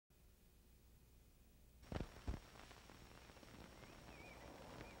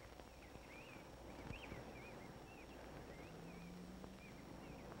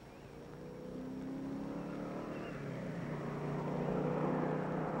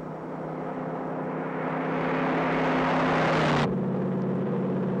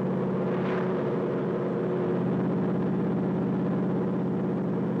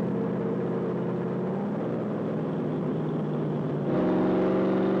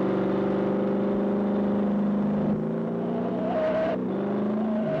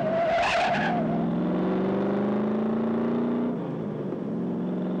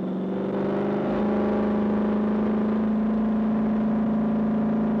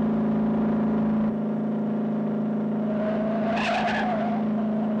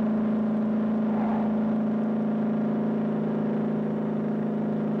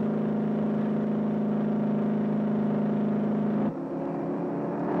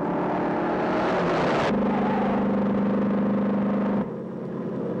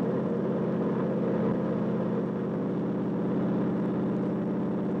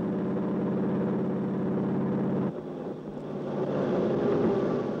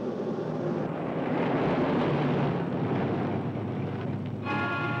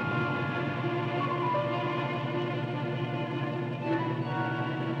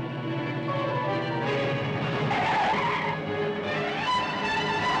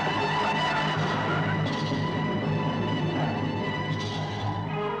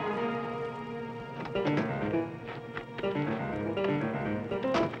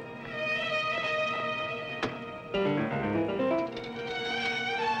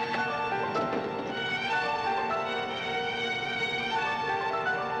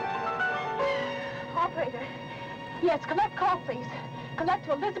Yes, collect call, please. Collect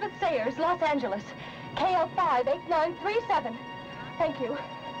to Elizabeth Sayers, Los Angeles. KL58937. Thank you.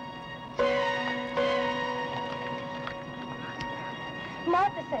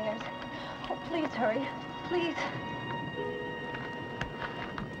 Martha Sayers. Oh, please hurry. Please.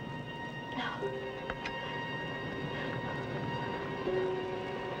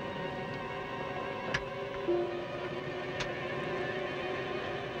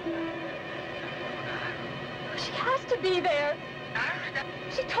 She has to be there.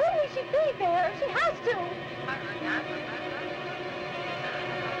 She told me she'd be there. She has to.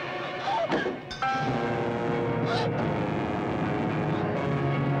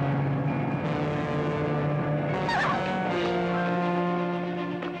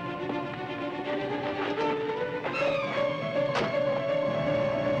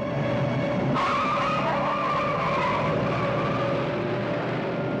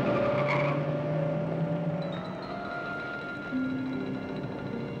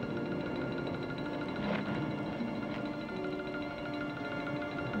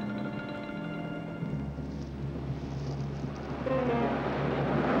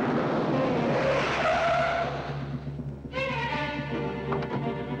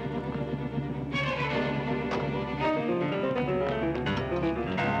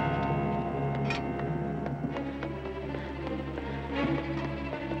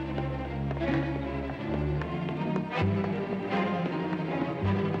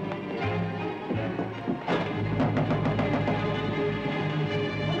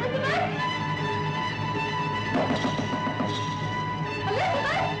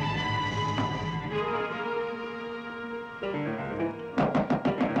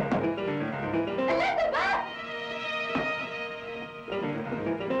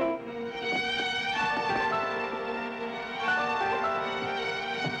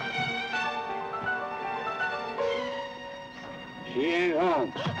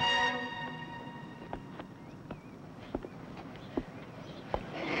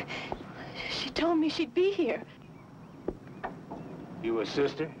 She'd be here. You a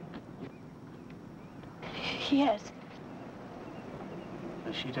sister? Yes.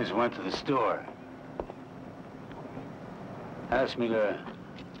 She just went to the store. Asked me to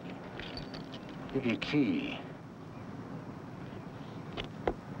give you a key.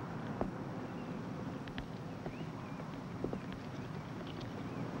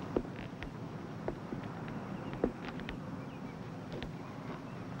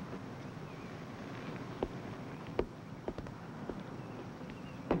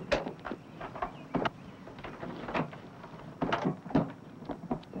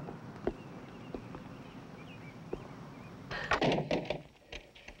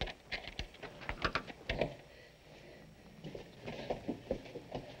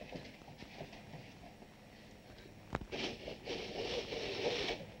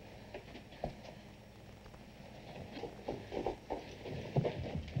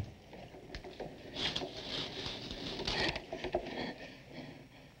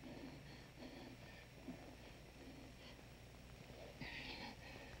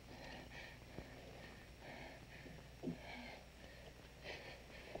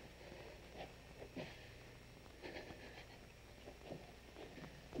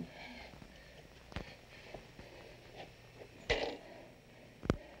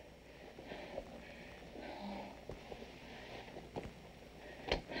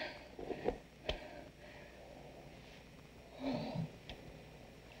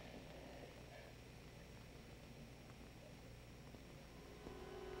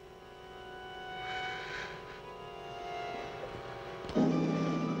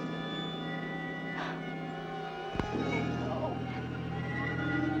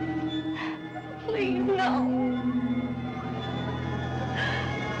 Please, no.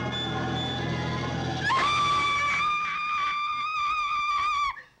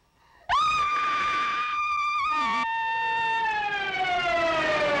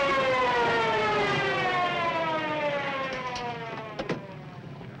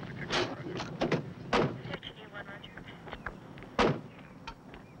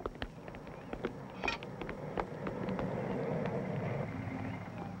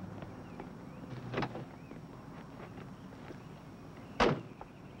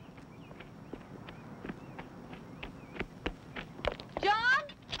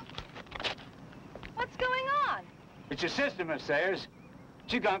 It's your sister, Miss Sayers.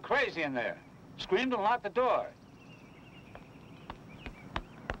 She gone crazy in there. Screamed and locked the door.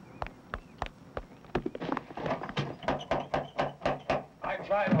 I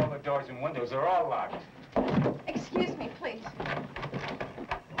tried all the doors and windows. They're all locked. Excuse me, please.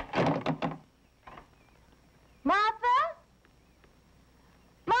 Martha!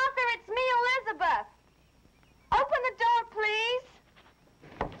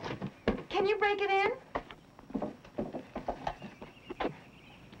 Can you break it in?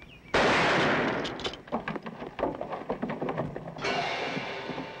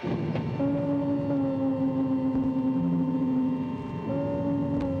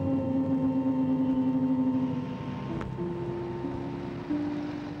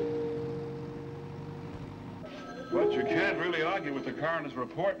 But you can't really argue with the coroner's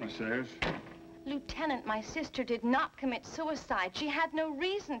report, Miss Sayers. Lieutenant, my sister did not commit suicide. She had no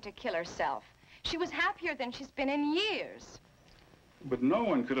reason to kill herself. She was happier than she's been in years. But no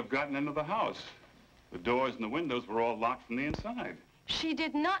one could have gotten into the house. The doors and the windows were all locked from the inside. She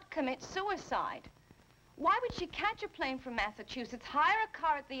did not commit suicide. Why would she catch a plane from Massachusetts, hire a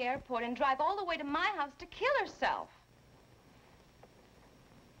car at the airport, and drive all the way to my house to kill herself?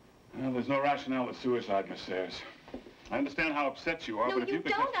 Well, there's no rationale to suicide, Miss Sayers. I understand how upset you are, No, but if you you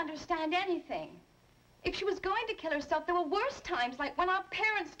could don't just... understand anything. If she was going to kill herself, there were worse times, like when our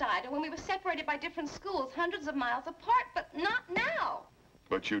parents died or when we were separated by different schools, hundreds of miles apart, but not now.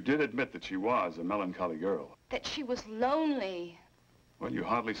 But you did admit that she was a melancholy girl. That she was lonely. Well, you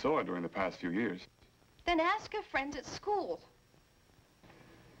hardly saw her during the past few years. Then ask her friends at school.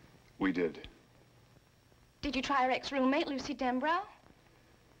 We did. Did you try her ex-roommate, Lucy Denbrow?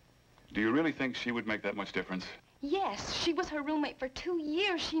 Do you really think she would make that much difference? Yes, she was her roommate for 2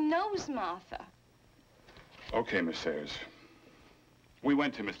 years. She knows Martha. Okay, Miss Sayers. We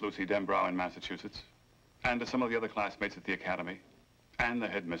went to Miss Lucy Denbrow in Massachusetts, and to some of the other classmates at the academy, and the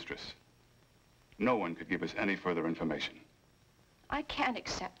headmistress. No one could give us any further information. I can't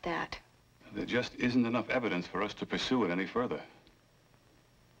accept that. There just isn't enough evidence for us to pursue it any further.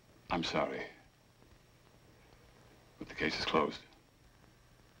 I'm sorry. But the case is closed.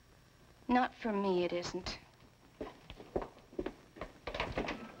 Not for me, it isn't.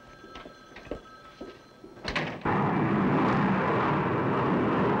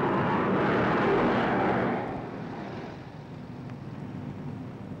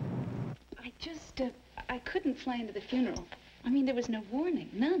 I couldn't fly into the funeral. I mean, there was no warning,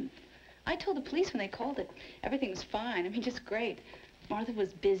 none. I told the police when they called it. Everything was fine. I mean, just great. Martha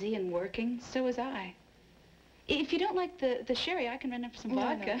was busy and working. So was I. If you don't like the sherry, I can run up some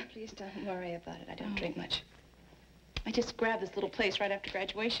vodka. No, please don't worry about it. I don't drink much. I just grabbed this little place right after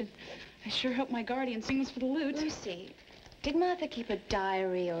graduation. I sure hope my guardian sings for the loot. Lucy, did Martha keep a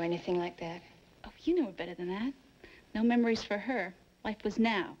diary or anything like that? Oh, you know her better than that. No memories for her. Life was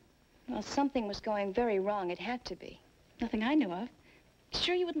now. Well, something was going very wrong. It had to be. Nothing I knew of.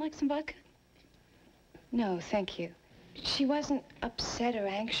 Sure you wouldn't like some vodka? No, thank you. She wasn't upset or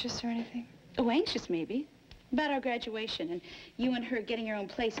anxious or anything? Oh, anxious maybe. About our graduation and you and her getting your own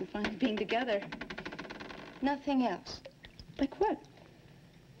place and finally being together. Nothing else? Like what?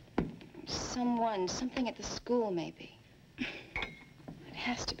 Something at the school, maybe. It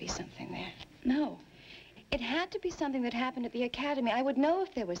has to be something there. No. It had to be something that happened at the academy. I would know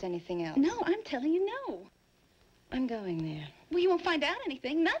if there was anything else. No, I'm telling you no. I'm going there. Well, you won't find out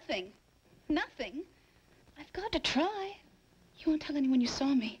anything. Nothing. Nothing. I've got to try. You won't tell anyone you saw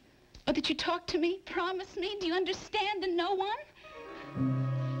me? Or that you talked to me? Promise me? Do you understand? And no one?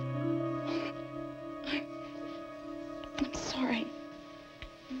 I'm sorry.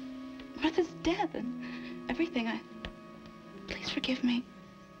 Martha's dead and everything. Please forgive me.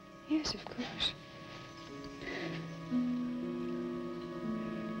 Yes, of course.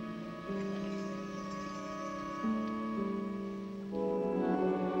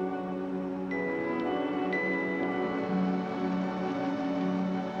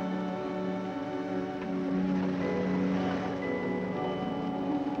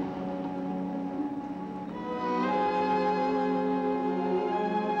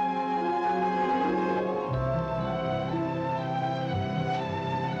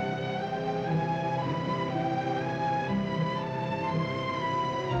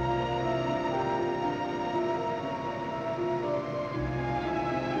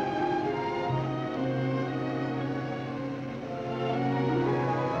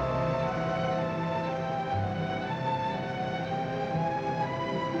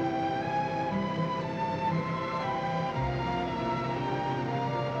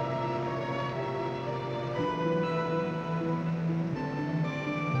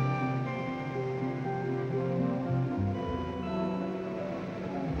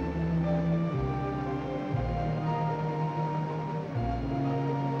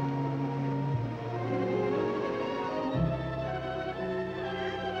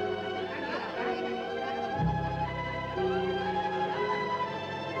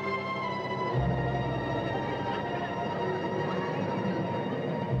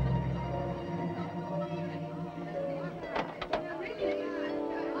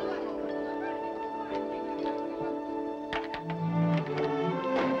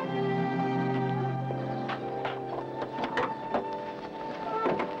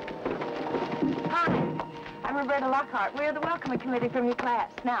 Lockhart. We're the welcoming committee from your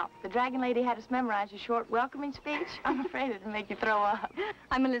class. Now, the Dragon Lady had us memorize a short welcoming speech. I'm afraid it'll make you throw up.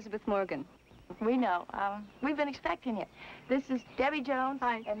 I'm Elizabeth Morgan. We know. We've been expecting you. This is Debbie Jones.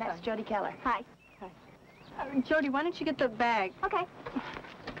 Hi. And that's Jody Keller. Hi. Jody, why don't you get the bag? Okay.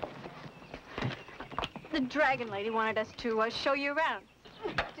 The Dragon Lady wanted us to show you around.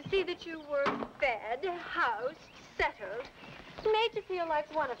 To see that you were fed, housed, settled, made to feel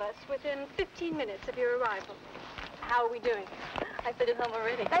like one of us within 15 minutes of your arrival. How are we doing? I fit at home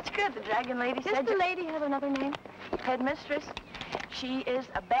already. That's good. The Dragon Lady said... Does the lady have another name? Headmistress. She is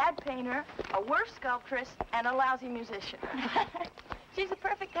a bad painter, a worse sculptress, and a lousy musician. She's a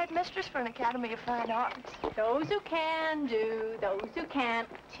perfect headmistress for an Academy of Fine Arts. Those who can do, those who can't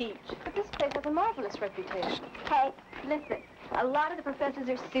teach. But this place has a marvelous reputation. Hey, listen. A lot of the professors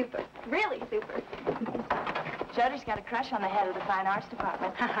are super. Really super. Jody's got a crush on the head of the Fine Arts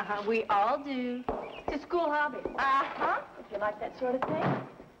Department. We all do. It's a school hobby. Uh-huh. If you like that sort of thing.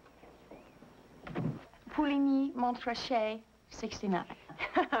 Pouligny, Montrachet, 69.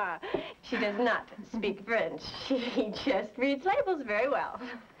 She does not speak French. She just reads labels very well.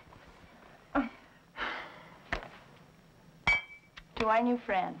 To our new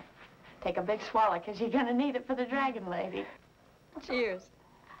friend. Take a big swallow, because you're going to need it for the Dragon Lady. Cheers.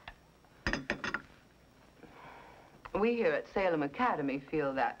 We here at Salem Academy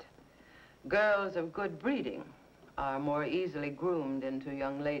feel that girls of good breeding are more easily groomed into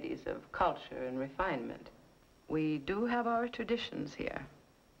young ladies of culture and refinement. We do have our traditions here.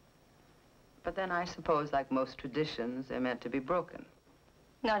 But then I suppose, like most traditions, they're meant to be broken.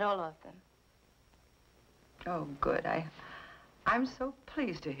 Not all of them. Oh, good. I'm so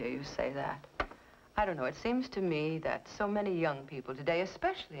pleased to hear you say that. I don't know, it seems to me that so many young people today,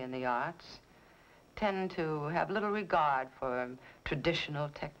 especially in the arts, tend to have little regard for traditional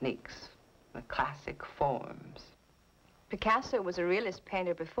techniques, the classic forms. Picasso was a realist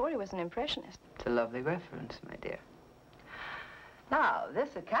painter before he was an impressionist. It's a lovely reference, my dear. Now,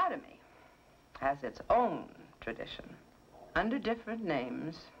 this academy has its own tradition. Under different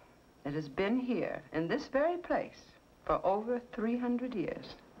names, it has been here, in this very place, for over 300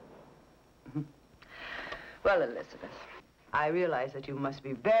 years. Well, Elizabeth, I realize that you must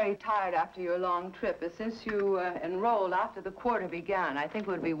be very tired after your long trip, but since you enrolled after the quarter began, I think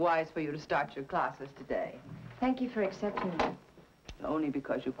it would be wise for you to start your classes today. Thank you for accepting me. Only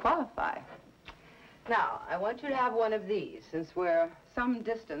because you qualify. Now, I want you to have one of these. Since we're some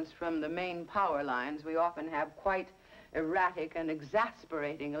distance from the main power lines, we often have quite erratic and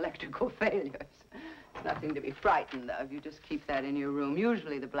exasperating electrical failures. It's nothing to be frightened of. You just keep that in your room.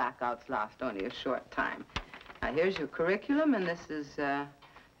 Usually the blackouts last only a short time. Now, here's your curriculum, and this is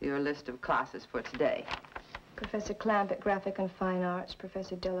your list of classes for today. Professor Clamp at Graphic and Fine Arts,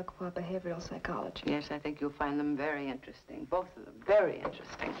 Professor Delacroix, Behavioral Psychology. Yes, I think you'll find them very interesting. Both of them very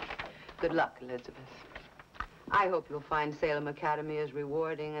interesting. Good luck, Elizabeth. I hope you'll find Salem Academy as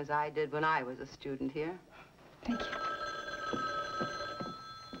rewarding as I did when I was a student here. Thank you.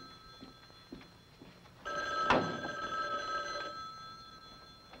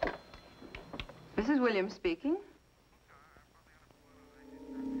 Mrs. Williams speaking.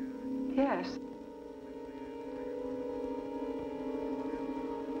 Yes.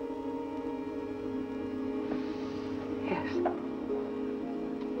 Yes.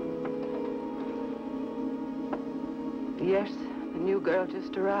 Yes, the new girl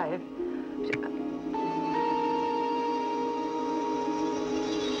just arrived.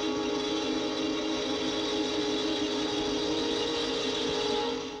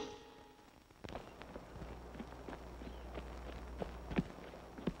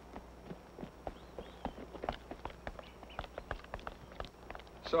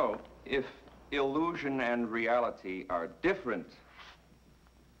 So, if illusion and reality are different,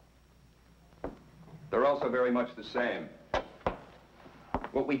 they're also very much the same.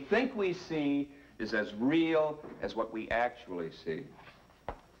 What we think we see is as real as what we actually see.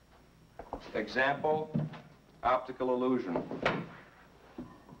 Example, optical illusion.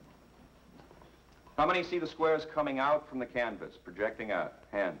 How many see the squares coming out from the canvas, projecting out?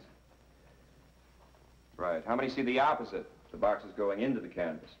 Hands. Right. How many see the opposite? The box is going into the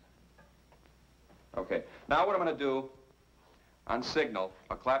canvas. Okay. Now what I'm going to do, on signal,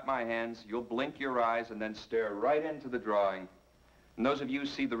 I'll clap my hands, you'll blink your eyes, and then stare right into the drawing. And those of you who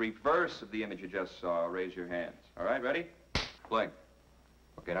see the reverse of the image you just saw, raise your hands. All right, ready? Blink.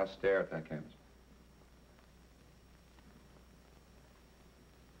 Okay, now stare at that canvas.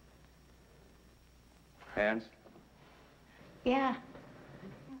 Hands? Yeah.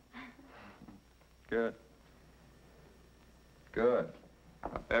 Good. Good.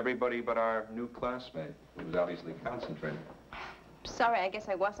 Everybody but our new classmate, who was obviously concentrating. Sorry, I guess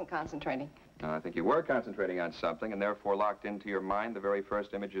I wasn't concentrating. No, I think you were concentrating on something and therefore locked into your mind the very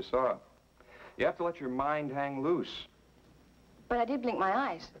first image you saw. You have to let your mind hang loose. But I did blink my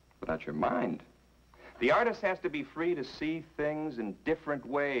eyes. But not your mind. The artist has to be free to see things in different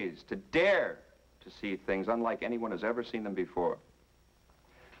ways, to dare to see things unlike anyone has ever seen them before.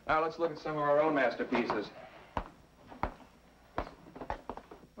 Now let's look at some of our own masterpieces.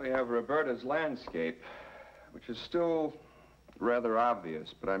 We have Roberta's landscape, which is still rather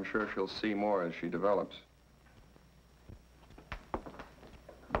obvious, but I'm sure she'll see more as she develops.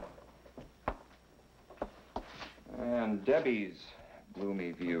 And Debbie's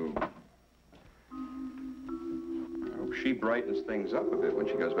gloomy view. I hope she brightens things up a bit when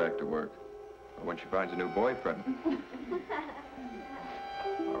she goes back to work, or when she finds a new boyfriend.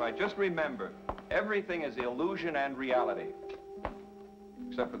 All right, just remember, everything is illusion and reality,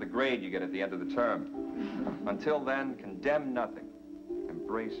 except for the grade you get at the end of the term. Until then, condemn nothing,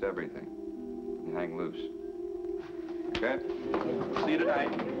 embrace everything, and hang loose. Okay? See you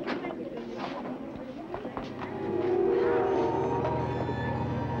tonight.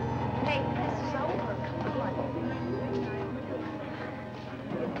 Hey, this is over. Come on.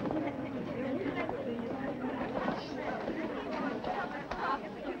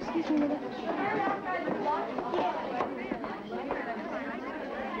 Excuse me a minute.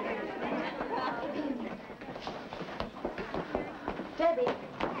 Debbie.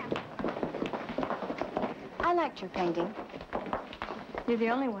 I liked your painting. You're the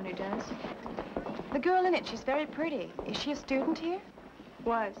only one who does. The girl in it, she's very pretty. Is she a student here?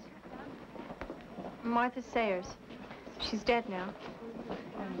 Was. Martha Sayers. She's dead now.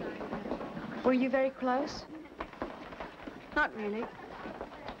 Were you very close? Not really.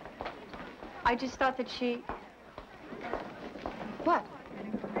 I just thought that she What?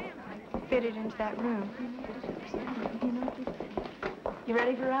 fitted into that room. You know? You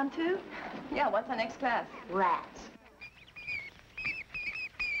ready for round two? Yeah, what's our next class? Rats.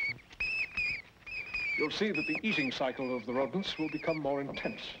 You'll see that the eating cycle of the rodents will become more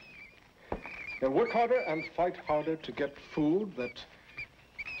intense. They'll work harder and fight harder to get food that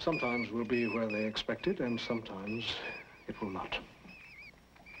sometimes will be where they expect it and sometimes it will not.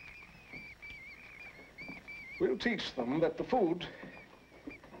 We'll teach them that the food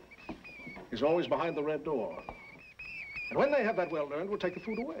is always behind the red door. And when they have that well learned, we'll take the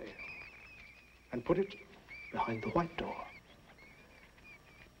food away and put it behind the white door.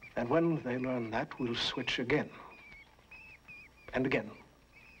 And when they learn that, we'll switch again, and again,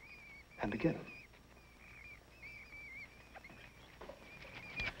 and again.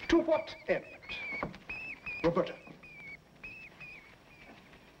 To what end, Roberta?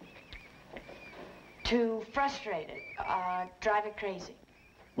 To frustrate it, drive it crazy.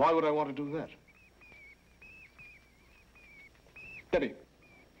 Why would I want to do that? Debbie.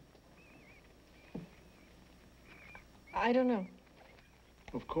 I don't know.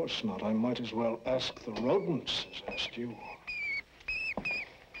 Of course not. I might as well ask the rodents as ask you.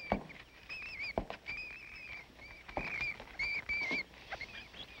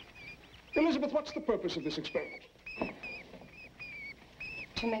 Elizabeth, what's the purpose of this experiment?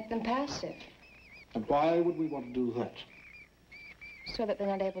 To make them passive, And why would we want to do that? so that they're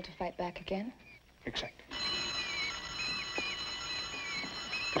not able to fight back again. Exactly.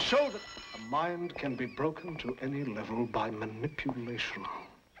 To show that a mind can be broken to any level by manipulation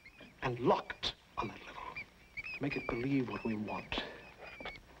and locked on that level. To make it believe what we want.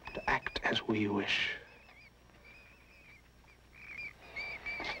 To act as we wish.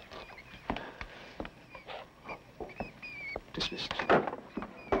 Dismissed.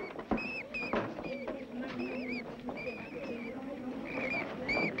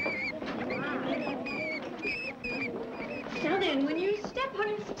 Now then, when you step on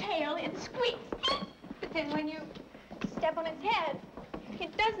its tail, it squeaks. But then when you step on its head,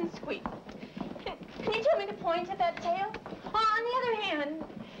 it doesn't squeak. Can you tell me to point at that tail? On the other hand,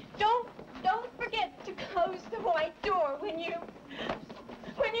 don't forget to close the white door when you...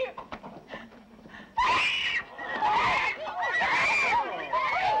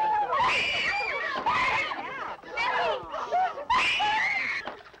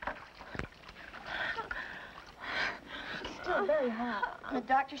 Still very hot. The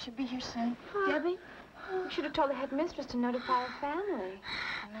doctor should be here soon. Debbie, we should have told the headmistress to notify her family.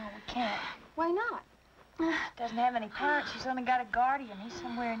 No, we can't. Why not? Doesn't have any parents. She's only got a guardian. He's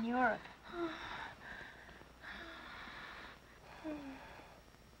somewhere in Europe.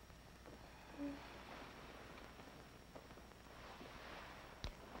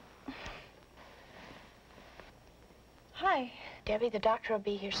 Hi. Debbie, the doctor will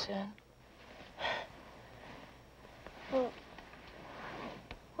be here soon. Well,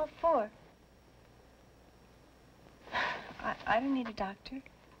 what for? I don't need a doctor.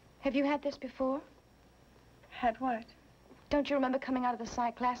 Have you had this before? Had what? Don't you remember coming out of the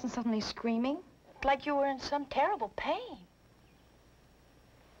psych class and suddenly screaming? Like you were in some terrible pain.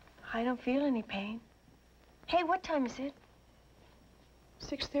 I don't feel any pain. Hey, what time is it?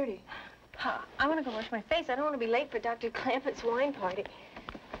 6:30. I want to go wash my face. I don't want to be late for Dr. Clampett's wine party.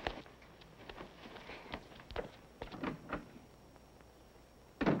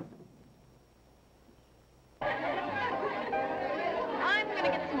 I'm going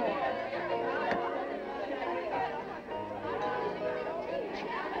to get some more.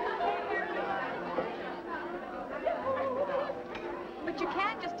 But you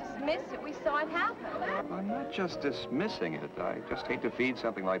can't just dismiss it. We saw it happen. I'm not just dismissing it. I just hate to feed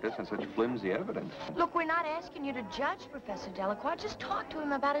something like this on such flimsy evidence. Look, we're not asking you to judge Professor Delacroix. Just talk to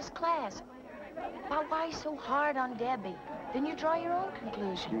him about his class. About why he's so hard on Debbie. Then you draw your own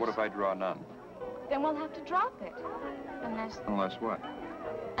conclusions. And what if I draw none? Then we'll have to drop it. Unless what?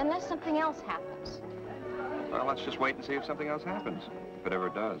 Unless something else happens. Well, let's just wait and see if something else happens. If it ever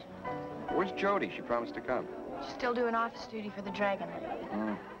does. Where's Jody? She promised to come. She's still doing office duty for the Dragon Lady.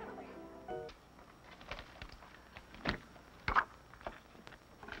 Hmm.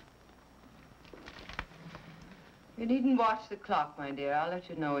 You needn't watch the clock, my dear. I'll let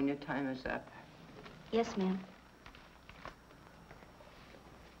you know when your time is up. Yes, ma'am.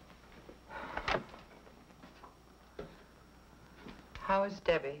 How is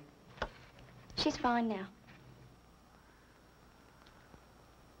Debbie? She's fine now.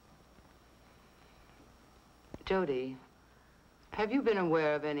 Jody, have you been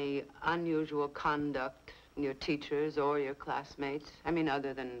aware of any unusual conduct in your teachers or your classmates? I mean,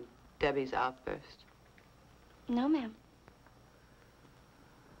 other than Debbie's outburst. No, ma'am.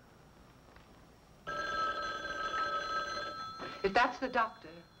 If that's the doctor.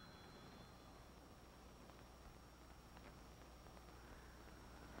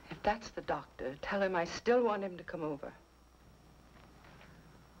 If that's the doctor, tell him I still want him to come over.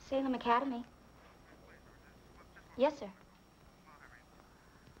 Salem Academy. Yes, sir.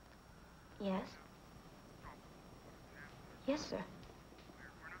 Yes. Yes, sir.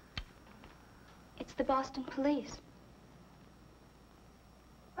 It's the Boston police.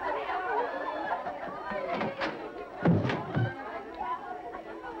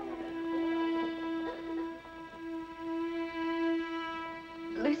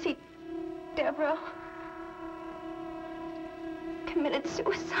 Lucy Devereaux committed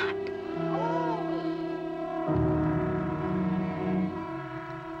suicide.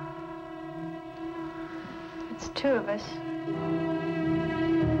 It's two of us.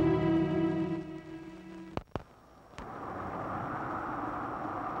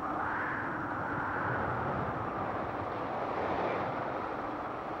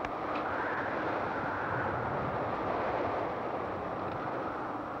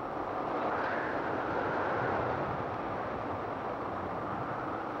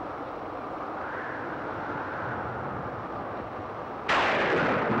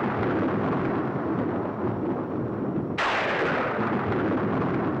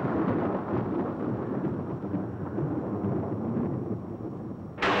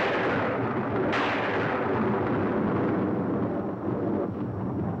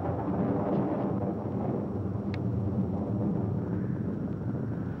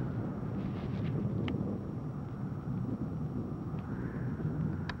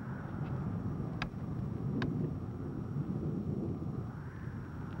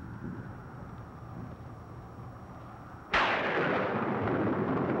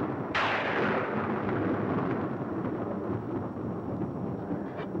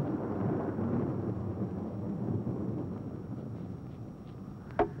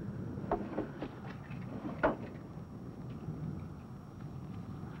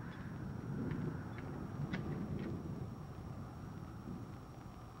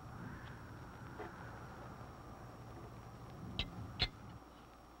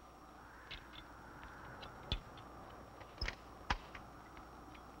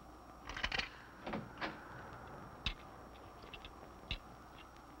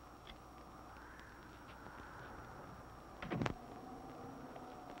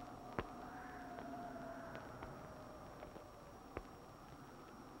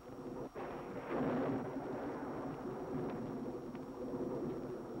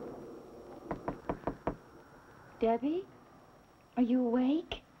 Debbie, are you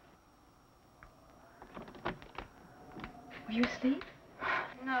awake? Were you asleep?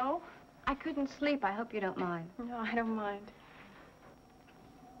 No. I couldn't sleep. I hope you don't mind. No, I don't mind.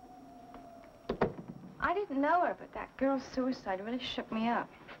 I didn't know her, but that girl's suicide really shook me up.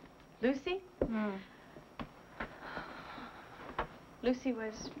 Lucy? Lucy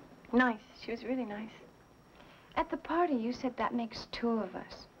was nice. She was really nice. At the party, you said that makes two of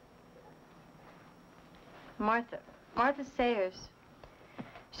us. Martha Sayers.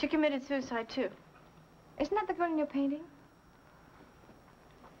 She committed suicide, too. Isn't that the girl in your painting?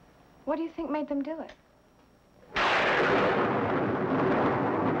 What do you think made them do it?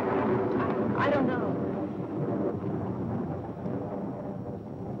 I don't know.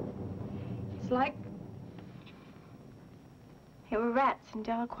 It's like they were rats in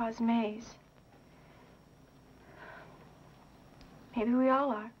Delacroix's maze. Maybe we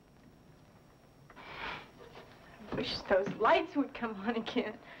all are. I wish those lights would come on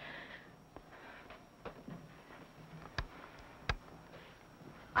again.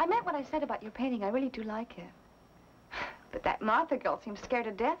 I meant what I said about your painting. I really do like it. But that Martha girl seems scared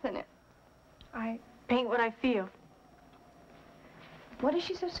to death in it. I paint what I feel. What is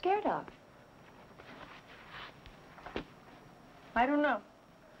she so scared of? I don't know.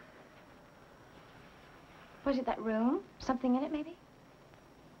 Was it that room? Something in it, maybe?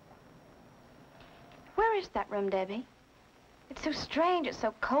 Where is that room, Debbie? It's so strange. It's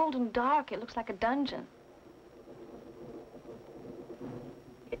so cold and dark. It looks like a dungeon.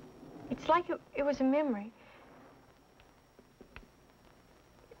 It's like it was a memory.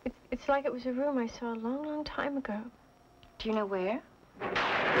 It's like it was a room I saw a long, long time ago. Do you know where?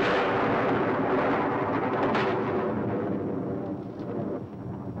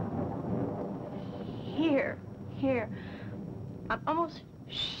 Here. I'm almost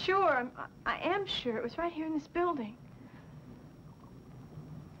sure, I am sure it was right here in this building.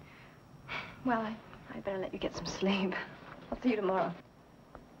 Well, I'd better let you get some sleep. I'll see you tomorrow.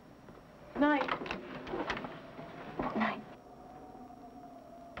 Night. Night.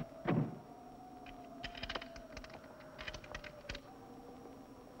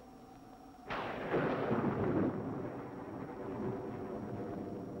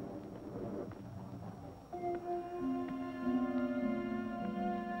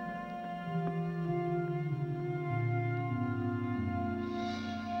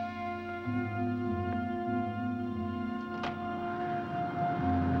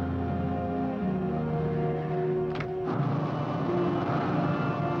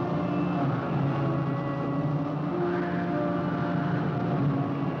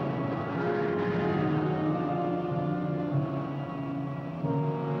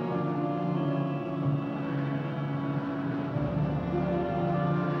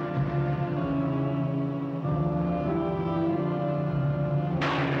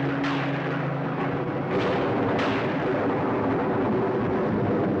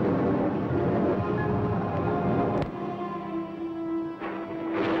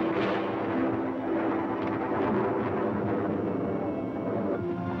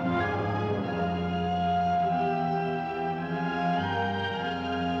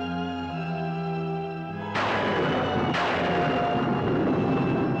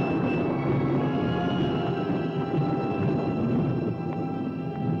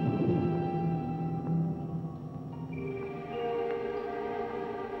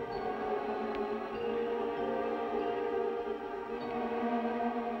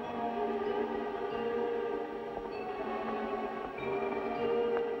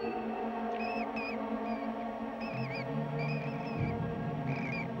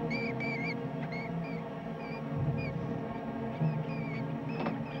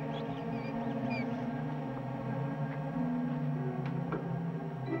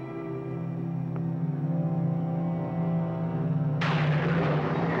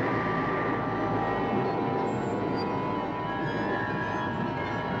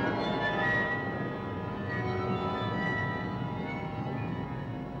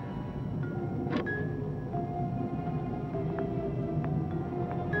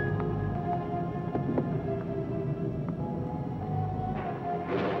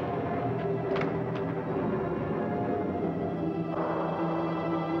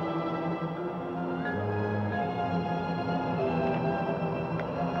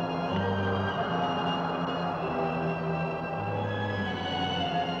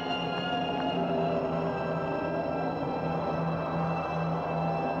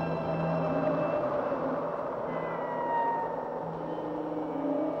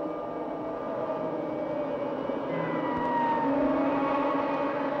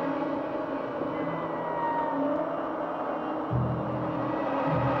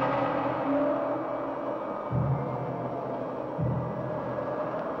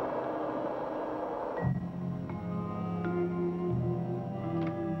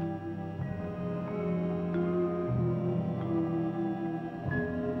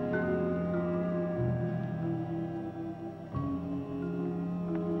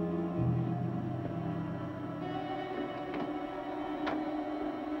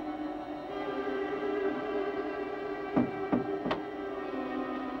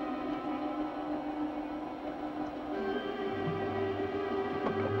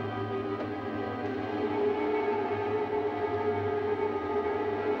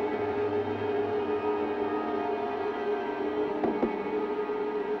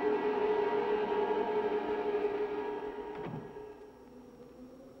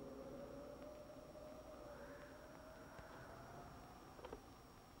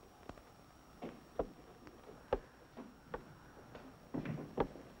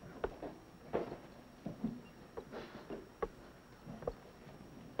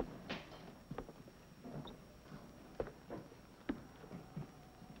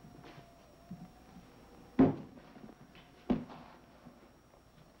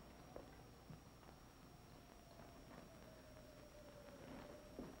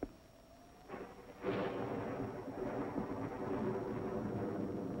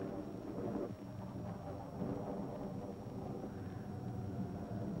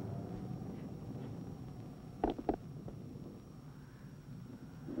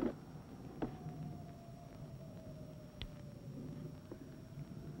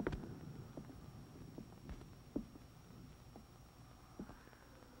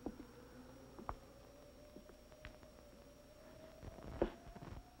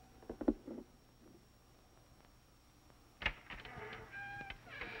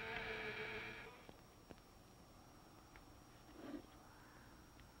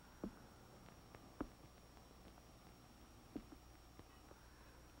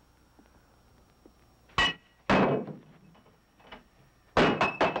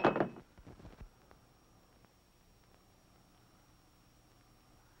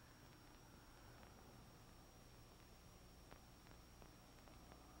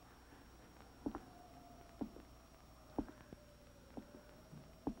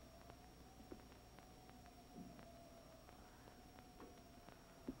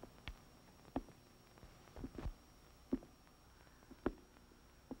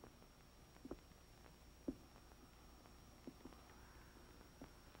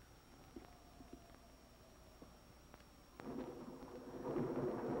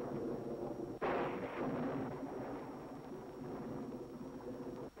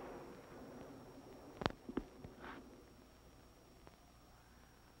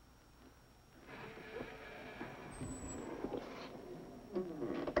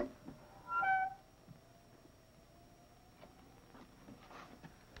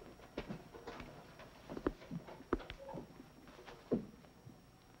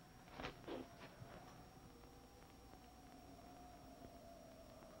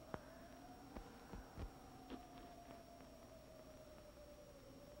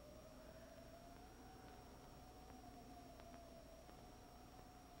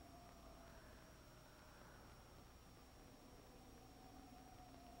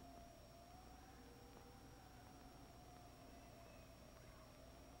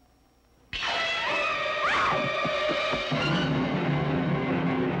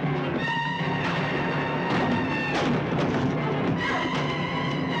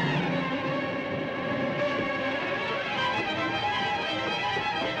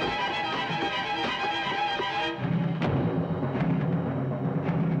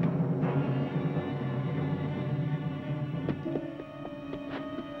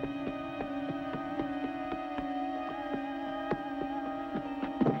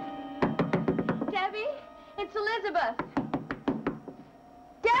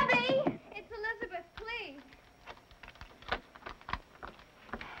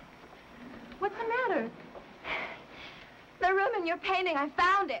 in your painting. I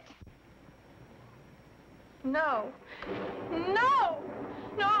found it. No. No!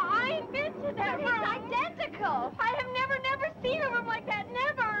 No, I invented that room. It's identical. I have never seen a room like that.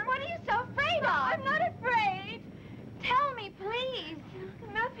 Never. What are you so afraid of? I'm not afraid. Tell me, please.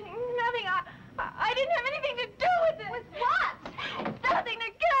 Nothing. I didn't have anything to do with it. With what? Nothing. To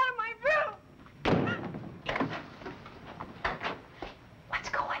get out of my room. What's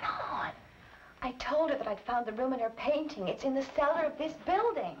going on? I told her that I'd found the room in her painting. It's in the cellar of this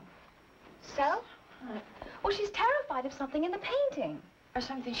building. So? Well, she's terrified of something in the painting. Or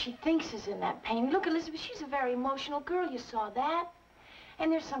something she thinks is in that painting. Look, Elizabeth, she's a very emotional girl. You saw that.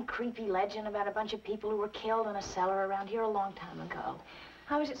 And there's some creepy legend about a bunch of people who were killed in a cellar around here a long time ago.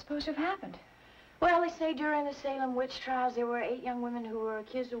 How is it supposed to have happened? Well, they say during the Salem witch trials, there were 8 young women who were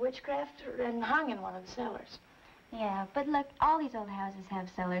accused of witchcraft and hung in one of the cellars. Yeah, but look, all these old houses have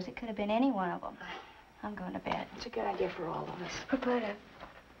cellars. It could have been any one of them. I'm going to bed. It's a good idea for all of us. Roberta,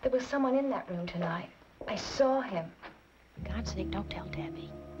 there was someone in that room tonight. I saw him. For God's sake, don't tell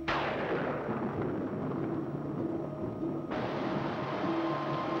Debbie.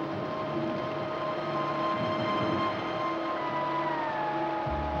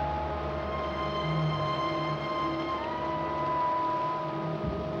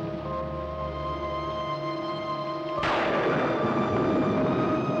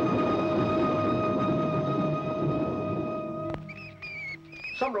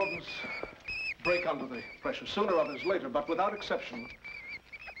 Some rodents break under the pressure, sooner others later, but without exception,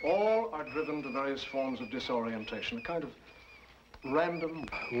 all are driven to various forms of disorientation, a kind of random,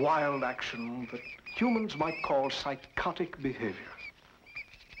 wild action that humans might call psychotic behavior.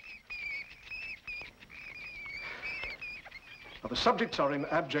 Now, the subjects are in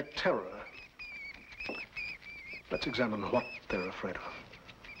abject terror. Let's examine what they're afraid of.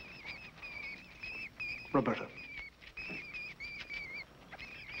 Roberta.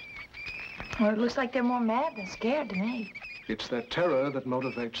 Well, it looks like they're more mad than scared to me. It's their terror that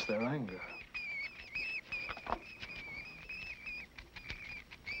motivates their anger.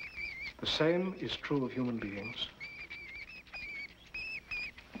 The same is true of human beings.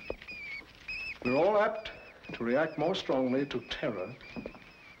 We're all apt to react more strongly to terror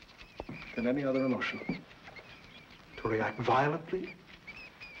than any other emotion. To react violently,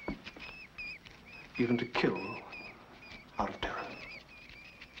 even to kill out of terror.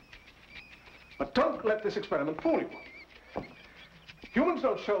 But don't let this experiment fool you. Humans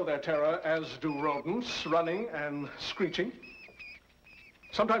don't show their terror as do rodents, running and screeching.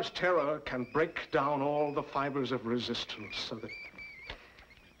 Sometimes terror can break down all the fibers of resistance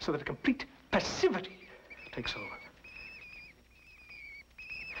so that a complete passivity takes over.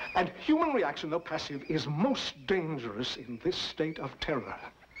 And human reaction, though passive, is most dangerous in this state of terror.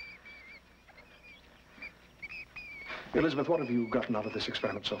 Elizabeth, what have you gotten out of this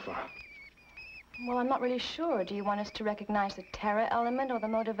experiment so far? Well, I'm not really sure. Do you want us to recognize the terror element or the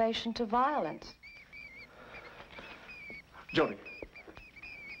motivation to violence? Judy.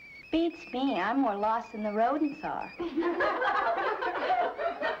 Beats me. I'm more lost than the rodents are.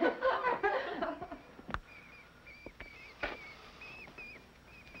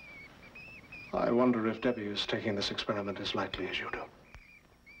 I wonder if Debbie is taking this experiment as lightly as you do.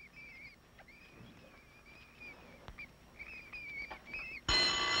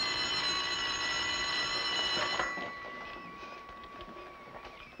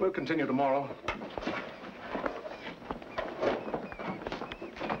 We'll continue tomorrow.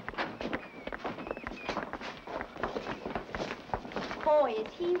 Boy, is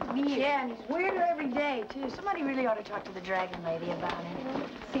he weird. Yeah, and he's weirder every day, too. Somebody really ought to talk to the dragon lady about him.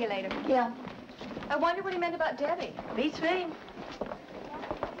 See you later. Yeah. I wonder what he meant about Debbie. Beats me.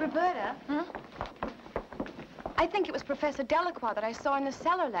 Roberta? I think it was Professor Delacroix that I saw in the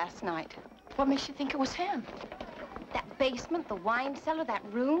cellar last night. What makes you think it was him? That basement, the wine cellar, that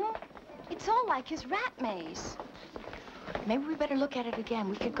room. It's all like his rat maze. Maybe we better look at it again.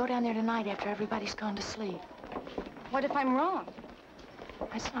 We could go down there tonight after everybody's gone to sleep. What if I'm wrong?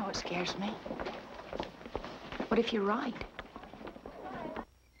 That's not what scares me. What if you're right?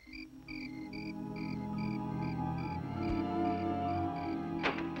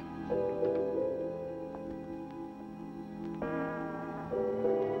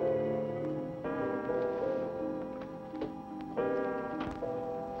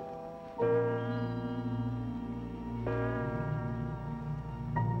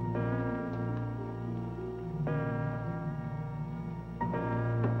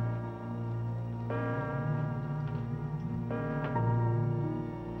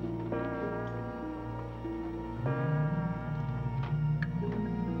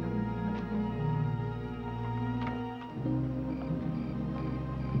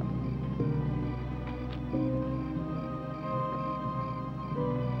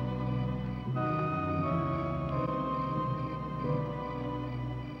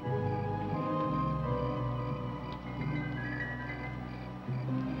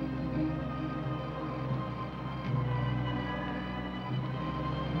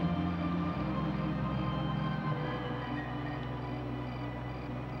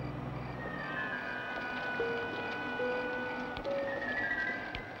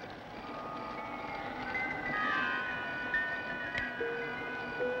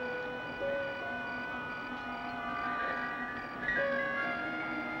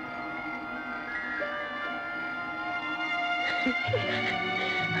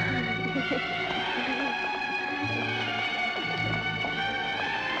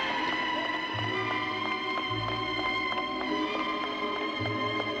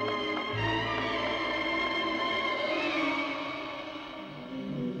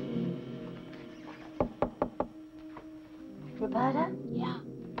 Roberta? Yeah.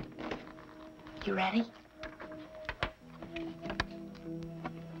 You ready?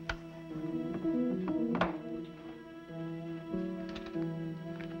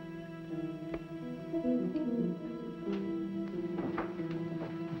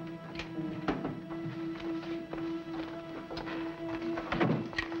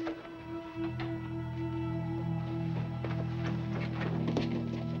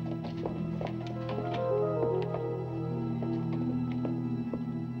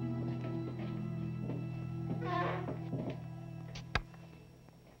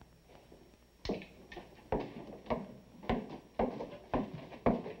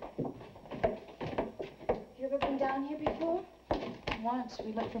 You ever been down here before? Once.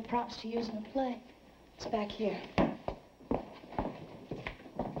 We looked for props to use in a play. It's back here.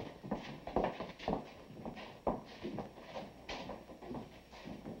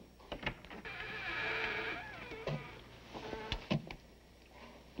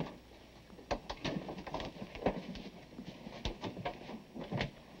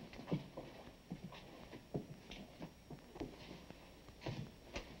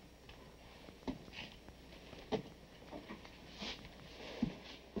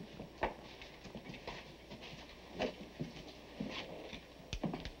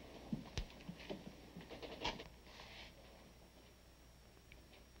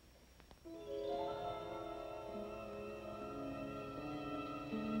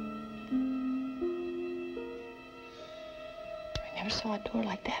 I never saw a door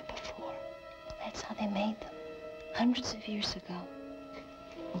like that before. That's how they made them, hundreds of years ago.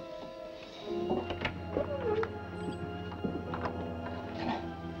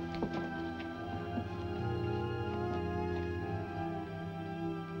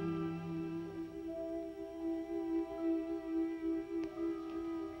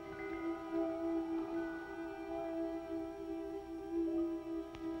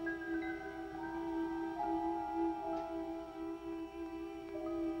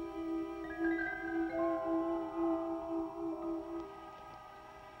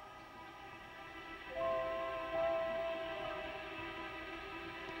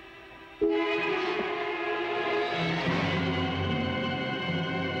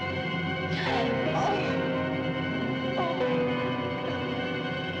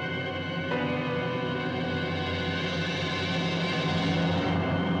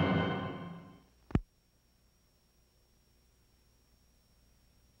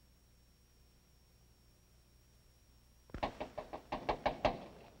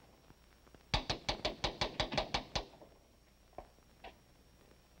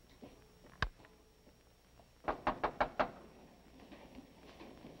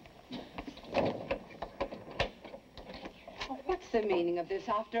 What's the meaning of this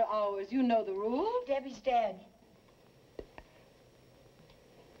after hours? You know the rules. Debbie's dead.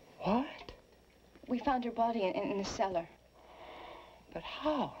 What? We found her body in the cellar. But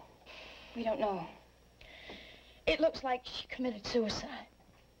how? We don't know. It looks like she committed suicide.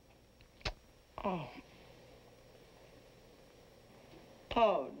 Oh.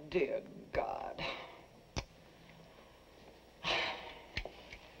 Oh, dear God.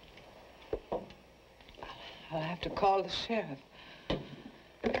 I'll have to call the sheriff.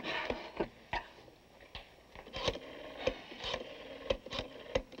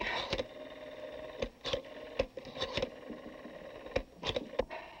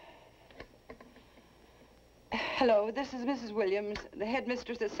 Hello, this is Mrs. Williams, the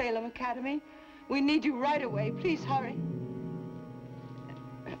headmistress at Salem Academy. We need you right away. Please hurry.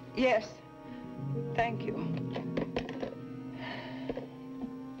 Yes. Thank you.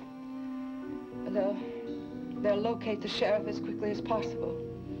 They'll locate the sheriff as quickly as possible.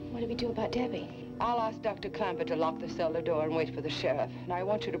 What do we do about Debbie? I'll ask Dr. Clamper to lock the cellar door and wait for the sheriff. And I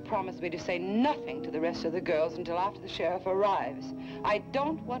want you to promise me to say nothing to the rest of the girls until after the sheriff arrives. I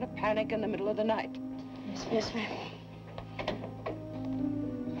don't want to panic in the middle of the night. Yes, ma'am.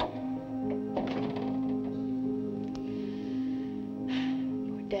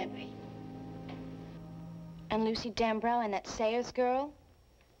 Poor Debbie. And Lucy Dambrow and that Sayers girl?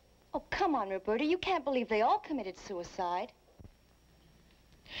 Oh, come on, Roberta. You can't believe they all committed suicide.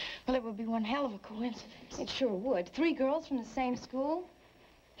 Well, it would be one hell of a coincidence. It sure would. 3 girls from the same school?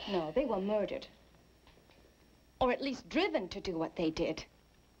 No, they were murdered. Or at least driven to do what they did.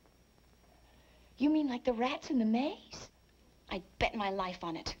 You mean like the rats in the maze? I'd bet my life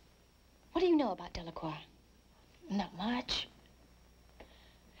on it. What do you know about Delacroix? Not much.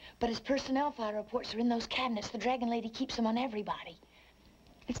 But his personnel file reports are in those cabinets. The Dragon Lady keeps them on everybody.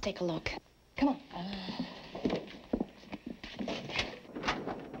 Let's take a look. Come on.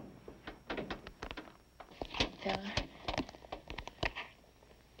 Fella.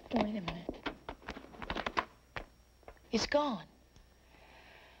 Wait a minute. It's gone.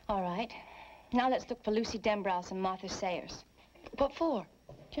 All right. Now let's look for Lucy Dembrow's and Martha Sayers. What for?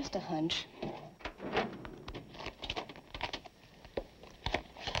 Just a hunch.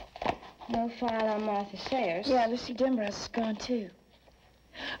 No file on Martha Sayers. Yeah, Lucy Dembrow's is gone, too.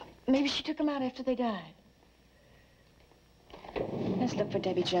 Maybe she took them out after they died. Let's look for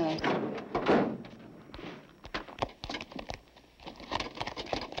Debbie Jones.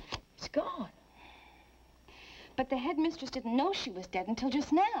 It's gone. But the headmistress didn't know she was dead until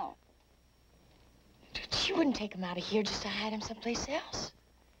just now. She wouldn't take them out of here just to hide them someplace else.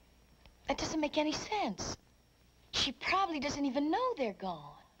 That doesn't make any sense. She probably doesn't even know they're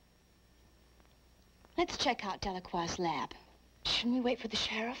gone. Let's check out Delacroix's lab. Shouldn't we wait for the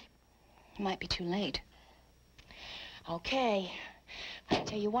sheriff? It might be too late. Okay. I'll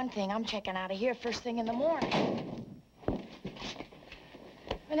tell you one thing, I'm checking out of here first thing in the morning.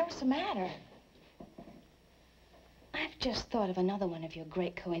 I know what's the matter. I've just thought of another one of your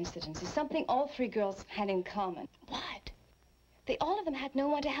great coincidences, something all three girls had in common. What? They all of them had no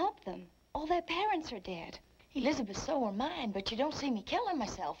one to help them. All their parents are dead. Elizabeth, so were mine, but you don't see me killing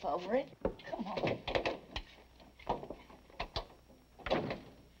myself over it. Come on.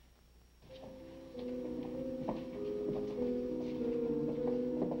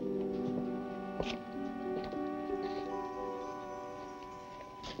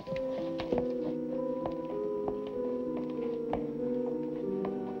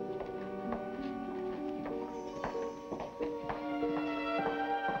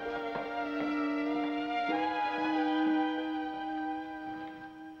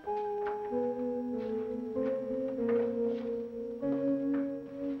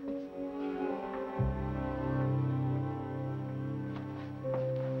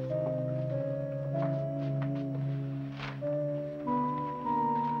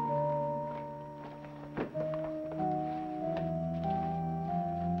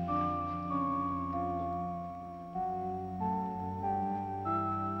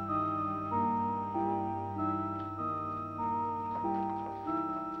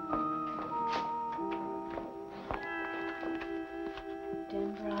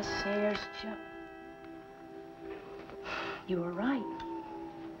 Sayers, you were right.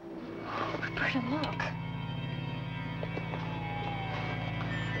 Roberta, look.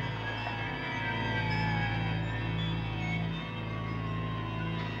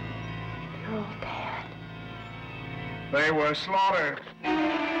 They're all dead. They were slaughtered.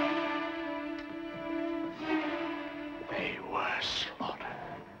 They were slaughtered.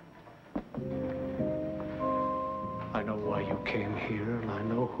 I know why you came here, and I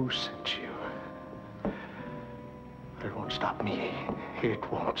know who sent you. But it won't stop me.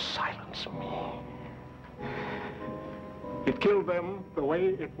 It won't silence me. It killed them the way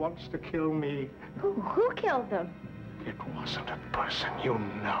it wants to kill me. Who killed them? It wasn't a person. You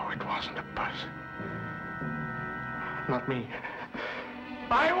know it wasn't a person. Not me.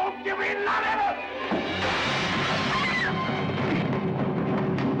 I won't give in, not ever!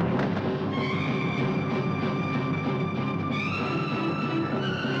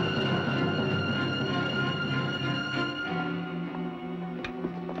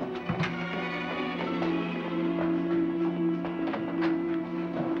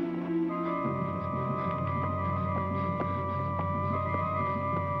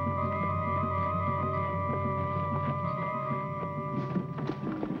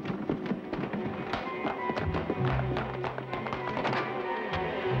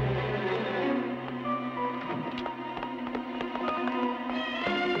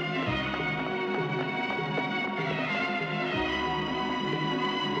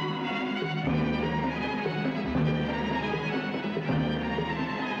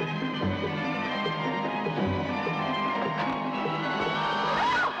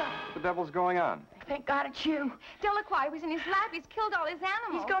 What the devil's going on? Thank God it's you. Delacroix was in his lab. He's killed all his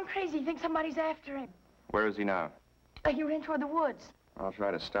animals. He's gone crazy. He thinks somebody's after him. Where is he now? He ran toward the woods. I'll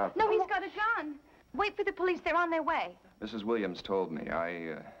try to stop him. No, he's got a gun. Wait for the police. They're on their way. Mrs. Williams told me.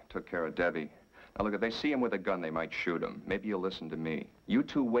 I took care of Debbie. Now, look, if they see him with a gun, they might shoot him. Maybe you'll listen to me. You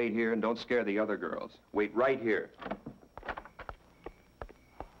two wait here and don't scare the other girls. Wait right here.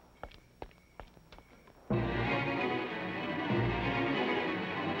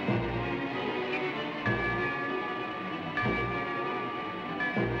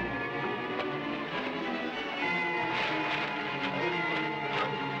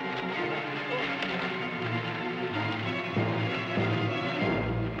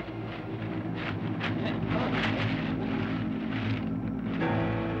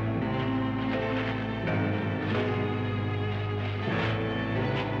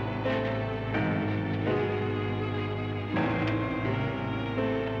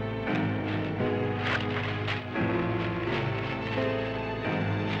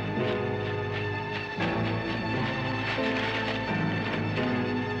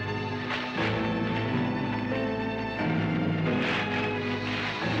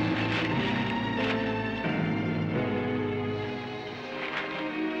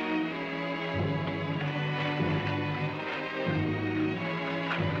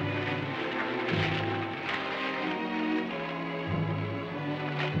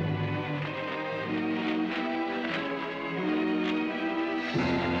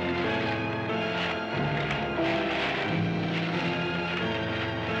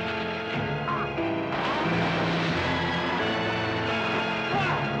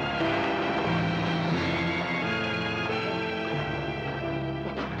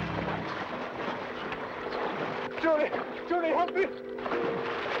 Help me!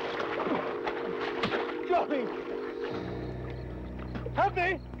 Johnny! Help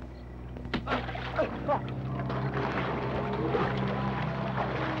me!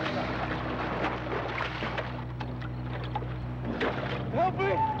 Help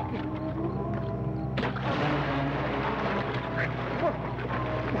me!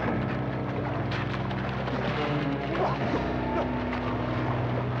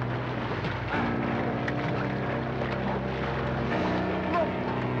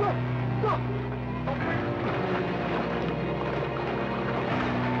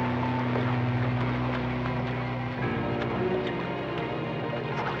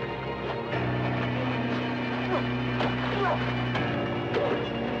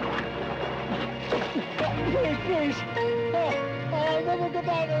 Please! I'll never get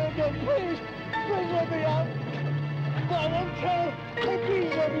out there again, please! Please let me out! I won't tell!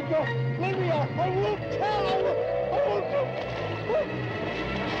 Please let me go! Let me out! I won't tell! I won't...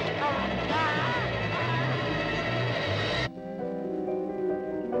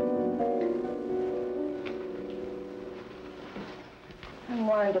 I'm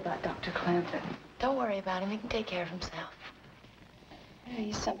worried about Dr. Clampett. Don't worry about him. He can take care of himself.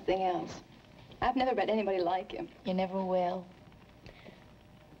 He's something else. I've never met anybody like him. You never will.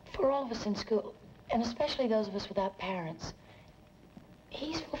 For all of us in school, and especially those of us without parents,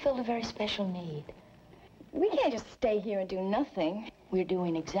 he's fulfilled a very special need. We can't just stay here and do nothing. We're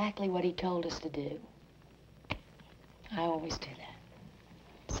doing exactly what he told us to do. I always do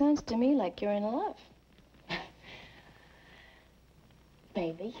that. Sounds to me like you're in love.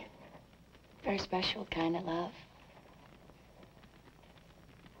 Maybe. Very special kind of love.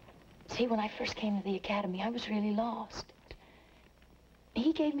 See, when I first came to the academy, I was really lost.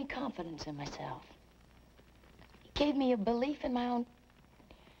 He gave me confidence in myself. He gave me a belief in my own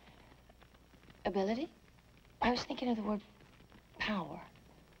ability. I was thinking of the word power.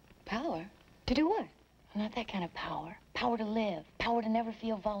 Power? To do what? Not that kind of power. Power to live. Power to never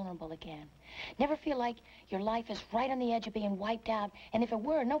feel vulnerable again. Never feel like your life is right on the edge of being wiped out, and if it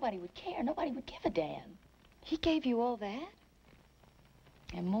were, nobody would care. Nobody would give a damn. He gave you all that?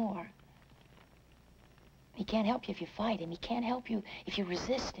 And more. He can't help you if you fight him. He can't help you if you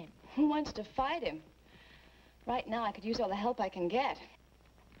resist him. Who wants to fight him? Right now, I could use all the help I can get.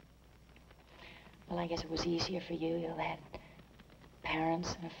 Well, I guess it was easier for you. You had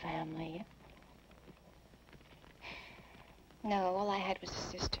parents and a family. No, all I had was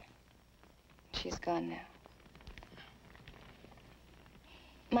a sister. She's gone now.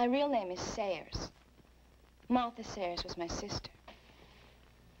 My real name is Sayers. Martha Sayers was my sister.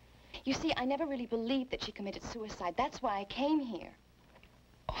 You see, I never really believed that she committed suicide. That's why I came here.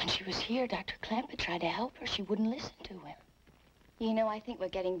 When she was here, Dr. Clampett tried to help her. She wouldn't listen to him. You know, I think we're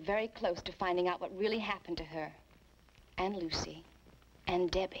getting very close to finding out what really happened to her. And Lucy.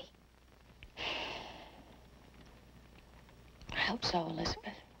 And Debbie. I hope so,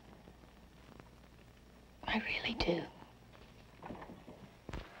 Elizabeth. I really do.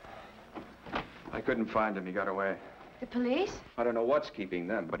 I couldn't find him. He got away. The police? I don't know what's keeping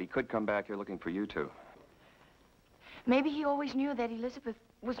them, but he could come back here looking for you two. Maybe he always knew that Elizabeth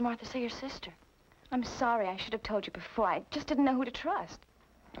was Martha Sayers' sister. I'm sorry. I should have told you before. I just didn't know who to trust.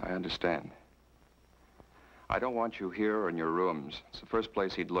 I understand. I don't want you here or in your rooms. It's the first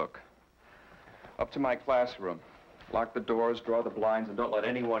place he'd look. Up to my classroom. Lock the doors, draw the blinds, and don't let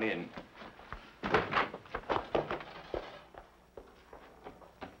anyone in.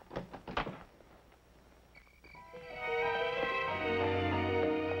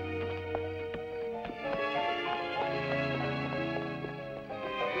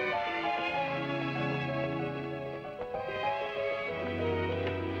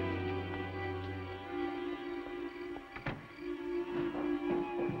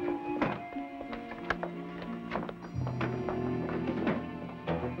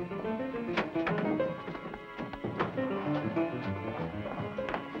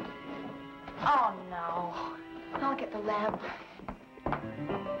 Oh, no. I'll get the lamp.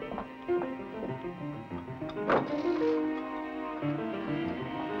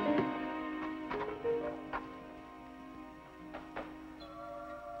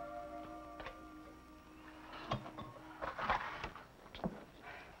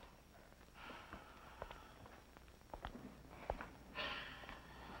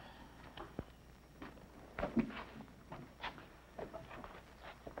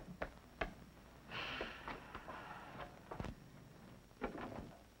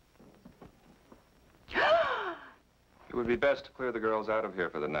 It would be best to clear the girls out of here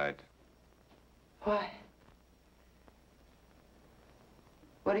for the night. Why?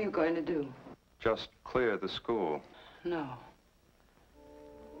 What are you going to do? Just clear the school. No.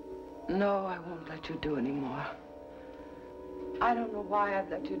 No, I won't let you do any more. I don't know why I've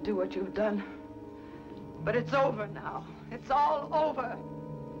let you do what you've done. But it's over now. It's all over.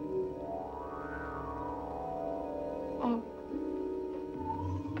 Oh,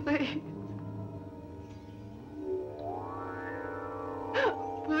 please.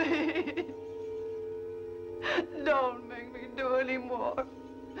 Please. Don't make me do any more.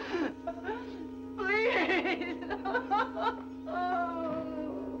 Please.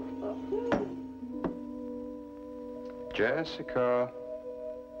 Jessica.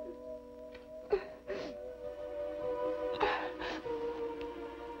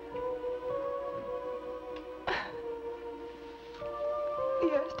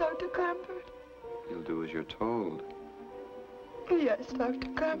 Yes, Dr. Crampert. You'll do as you're told. Yes, Dr.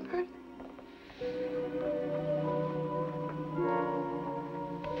 Crampert.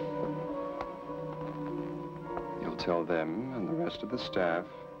 You'll tell them and the rest of the staff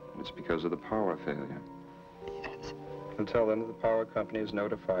it's because of the power failure. Yes. You'll tell them that the power company has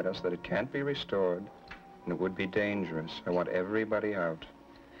notified us that it can't be restored and it would be dangerous. I want everybody out.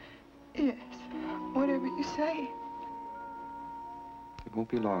 Yes, whatever you say. It won't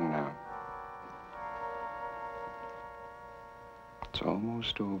be long now. It's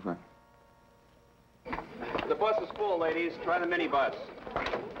almost over. The bus is full, ladies. Try the minibus.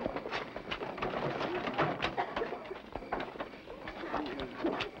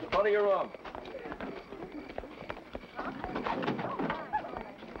 Go to your room.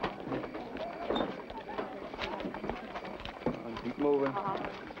 Keep moving.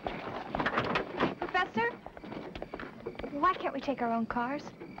 Professor? Why can't we take our own cars?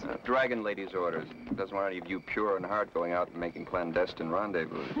 Dragon Lady's orders. Doesn't want any of you pure in heart going out and making clandestine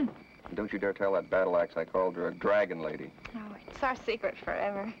rendezvous. Don't you dare tell that battle axe I called her a Dragon Lady. Oh, it's our secret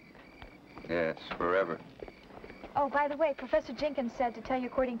forever. Yes, forever. Oh, by the way, Professor Jenkins said to tell you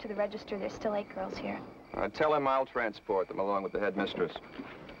according to the register there's still 8 girls here. Tell him I'll transport them along with the headmistress.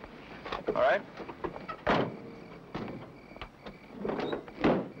 All right?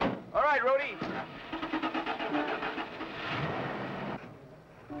 All right, Rhodey.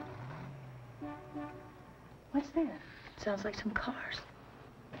 What's that? Sounds like some cars.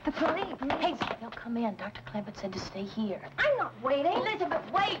 The police. Hey, they'll come in. Dr. Clement said to stay here. I'm not waiting. Elizabeth,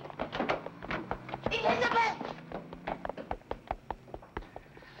 wait! Elizabeth!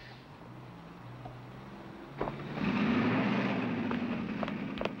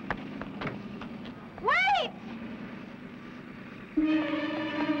 Wait!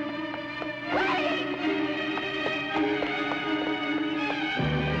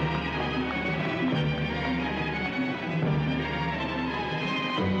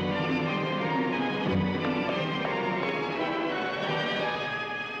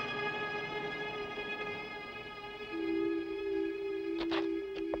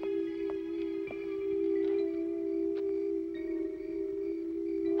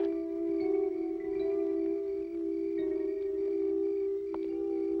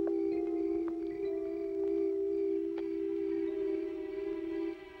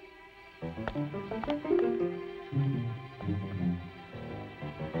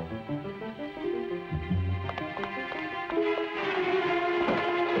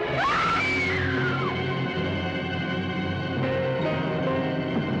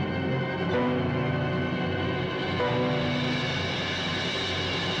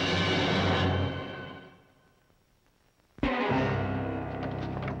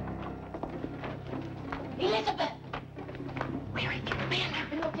 Elizabeth! Where have you been?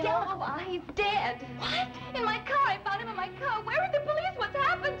 Oh, he's dead. What? In my car. I found him in my car. Where are the police? What's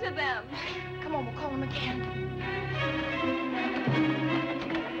happened to them? Come on, we'll call him again.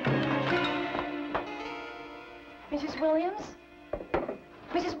 Mrs. Williams?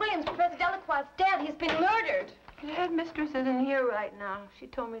 Mrs. Williams, Professor Delacroix's dead. He's been murdered. The headmistress isn't here right now. She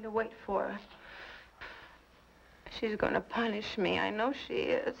told me to wait for her. She's going to punish me. I know she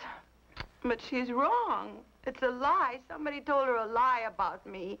is. But she's wrong. It's a lie. Somebody told her a lie about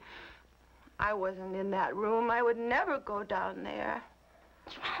me. I wasn't in that room. I would never go down there.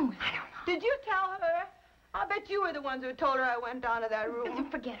 What's wrong with her? I don't know. Did you tell her? I'll bet you were the ones who told her I went down to that room.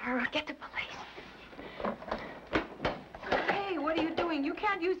 Forget her. Get the police. Hey, what are you doing? You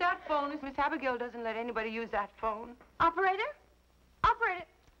can't use that phone. Miss Abigail doesn't let anybody use that phone. Operator? Operator,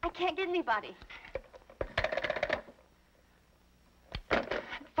 I can't get anybody.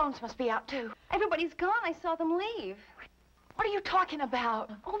 Phones must be out, too. Everybody's gone. I saw them leave. What are you talking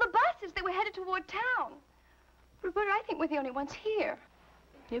about? Oh, the buses. They were headed toward town. Roberta, I think we're the only ones here.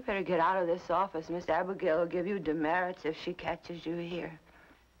 You better get out of this office. Miss Abigail will give you demerits if she catches you here.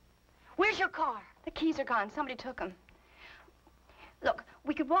 Where's your car? The keys are gone. Somebody took them. Look,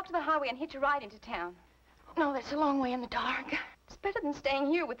 we could walk to the highway and hitch a ride into town. No, that's a long way in the dark. It's better than staying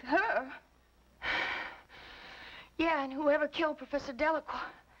here with her. Yeah, and whoever killed Professor Delacroix.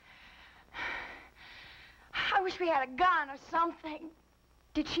 I wish we had a gun or something.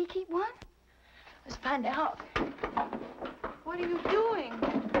 Did she keep one? Let's find out. What are you doing?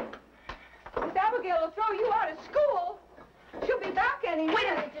 Miss Abigail will throw you out of school. She'll be back any minute.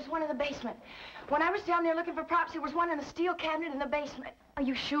 Wait a minute, there's one in the basement. When I was down there looking for props, there was one in the steel cabinet in the basement. Are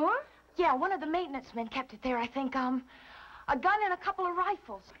you sure? Yeah, one of the maintenance men kept it there, I think. A gun and a couple of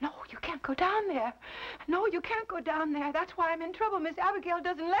rifles. No, you can't go down there. No, you can't go down there. That's why I'm in trouble. Miss Abigail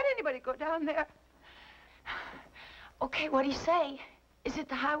doesn't let anybody go down there. Okay, what do you say? Is it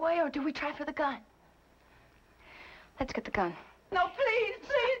the highway, or do we try for the gun? Let's get the gun. No, please,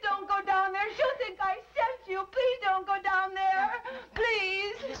 please don't go down there. She'll think I sent you. Please don't go down there.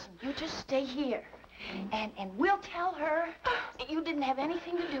 Please. Listen, you just stay here. And we'll tell her that you didn't have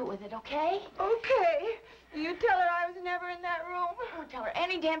anything to do with it, okay? Okay. You tell her I was never in that room. Don't tell her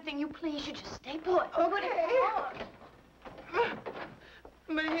any damn thing you please. You just stay put. Okay.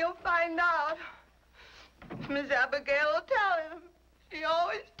 But he'll find out. Miss Abigail will tell him. She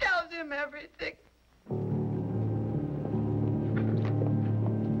always tells him everything.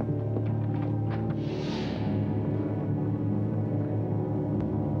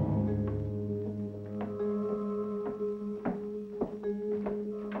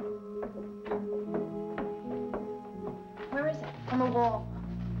 Where is it? On the wall.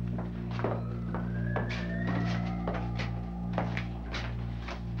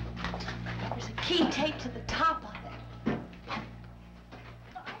 There's a key taped to the top of it.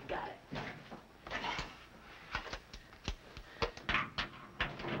 I got it.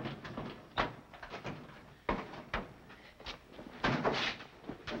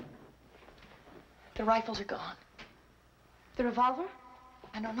 The rifles are gone. The revolver?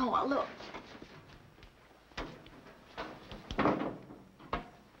 I don't know. I'll look.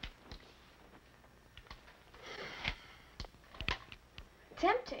 It's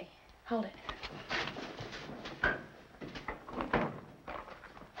empty. Hold it.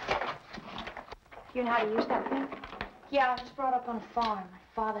 You know how to use that thing? Yeah, I was brought up on a farm. My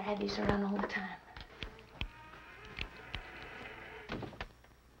father had these around all the time.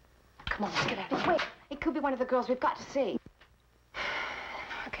 Come on, let's get out of here. Wait, it could be one of the girls. We've got to see.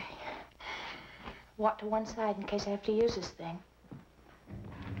 Okay. Walk to one side in case I have to use this thing.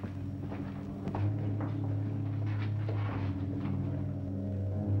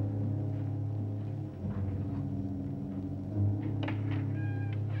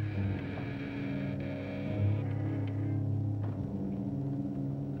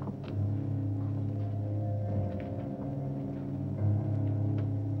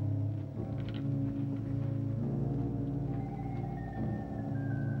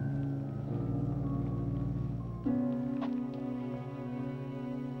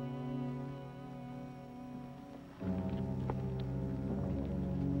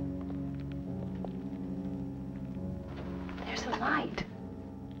 There's a light.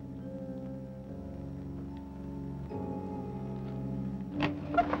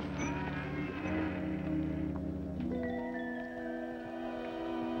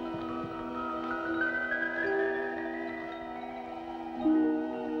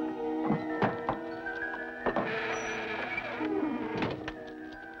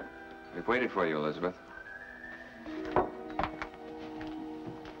 We've waited for you, Elizabeth.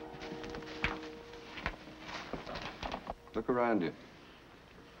 Look around you.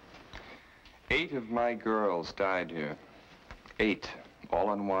 8 of my girls died here. 8,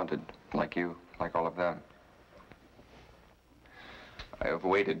 all unwanted, like you, like all of them. I have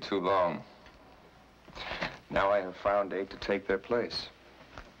waited too long. Now I have found 8 to take their place.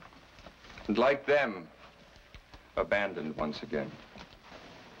 And like them, abandoned once again.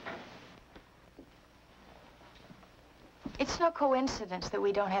 It's no coincidence that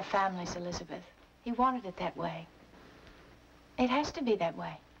we don't have families, Elizabeth. He wanted it that way. It has to be that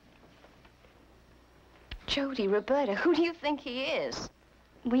way. Judy, Roberta, who do you think he is?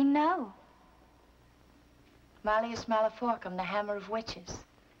 We know. Malleus Maleficarum, the hammer of witches.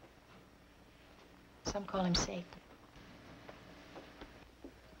 Some call him Satan.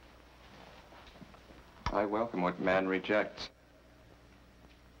 I welcome what man rejects.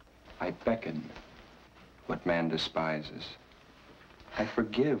 I beckon what man despises. I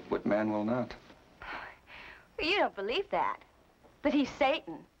forgive what man will not. You don't believe that. That he's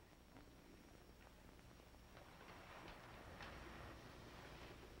Satan.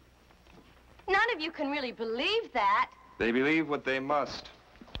 None of you can really believe that. They believe what they must.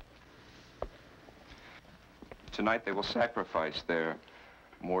 tonight they will sacrifice their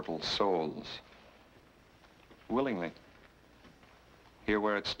mortal souls. Willingly. Here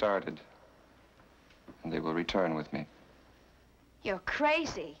where it started. And they will return with me. You're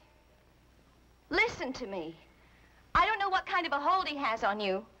crazy. Listen to me. I don't know what kind of a hold he has on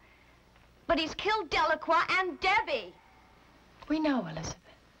you, but he's killed Delacroix and Debbie. We know, Elizabeth.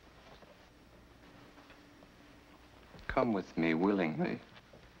 Come with me willingly.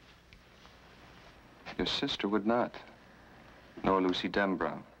 Your sister would not, nor Lucy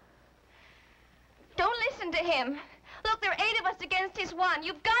Dembrow. Don't listen to him. Look, there are 8 of us against his 1.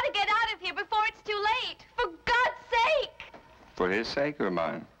 You've got to get out of here before it's too late. For God's sake! For his sake or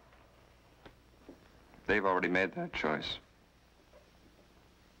mine? They've already made that choice.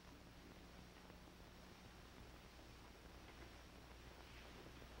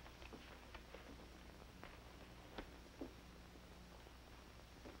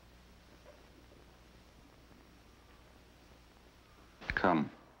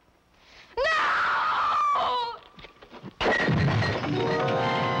 Come. No!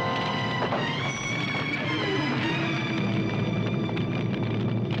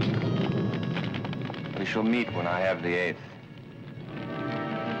 We shall meet when I have the 8th.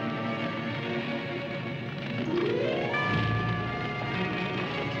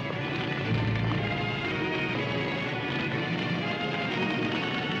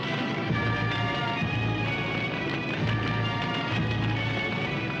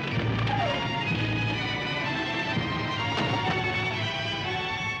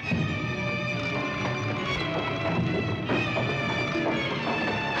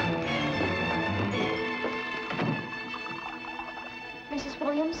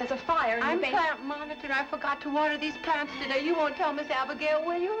 There's a fire in I'm the plant monitor. I forgot to water these plants today. You won't tell Miss Abigail,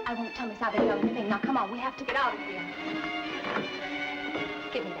 will you? I won't tell Miss Abigail anything. Now, come on. We have to get out of here.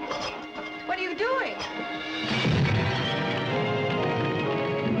 Give me that. What are you doing?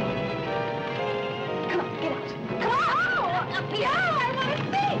 Come on, get out. Come on! Oh, yeah, I want to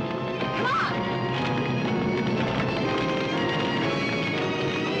see! Come on!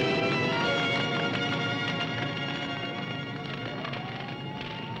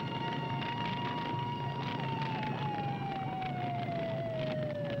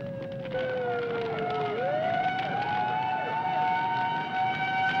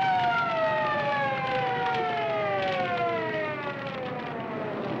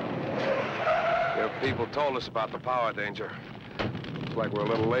 People told us about the power danger. Looks like we're a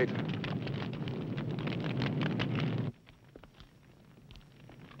little late.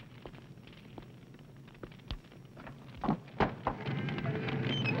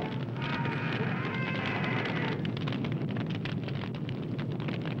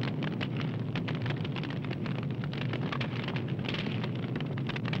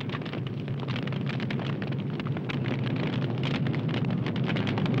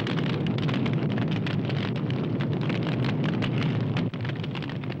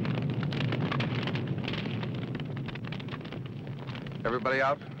 Everybody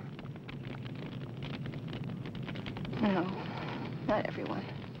out? No, not everyone.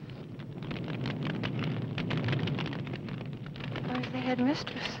 Where's the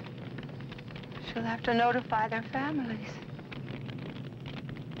headmistress? She'll have to notify their families.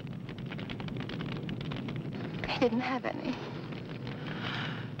 They didn't have any.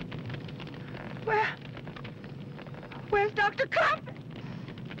 Where's Dr. Carpenter?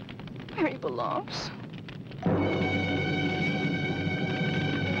 Where he belongs.